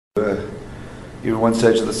Even one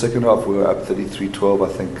stage of the second half, we were up 33-12,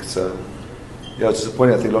 I think. So, yeah, it's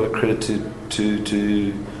disappointing. I think a lot of credit to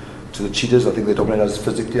the Cheetahs. I think they dominated us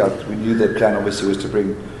physically. We knew their plan obviously was to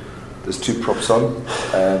bring those two props on,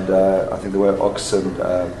 and I think the way Ox and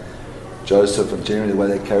Joseph and generally the way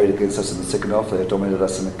they carried against us in the second half, they dominated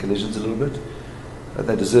us in the collisions a little bit. And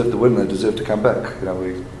they deserved the win. They deserved to come back.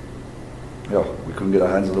 We couldn't get our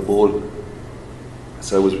hands on the ball.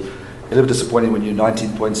 So it was a little disappointing when you're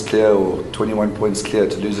 19 points clear or 21 points clear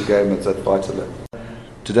to lose a game that's that vital.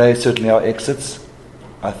 Today, certainly our exits.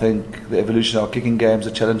 I think the evolution of our kicking game is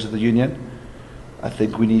a challenge of the union. I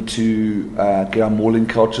think we need to get our mauling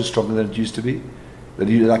culture stronger than it used to be,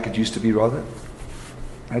 like it used to be rather.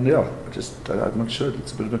 And I'm not sure.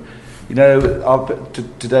 It's a bit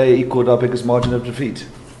of today equaled our biggest margin of defeat.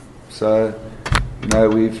 So,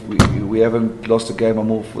 we haven't lost a game or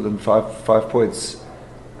more than five points.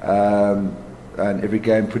 And every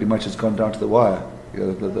game pretty much has gone down to the wire.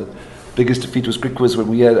 The biggest defeat was Griquas when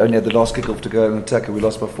we only had the last kick-off to go and attack, and we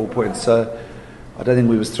lost by 4 points. So I don't think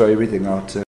we must throw everything out.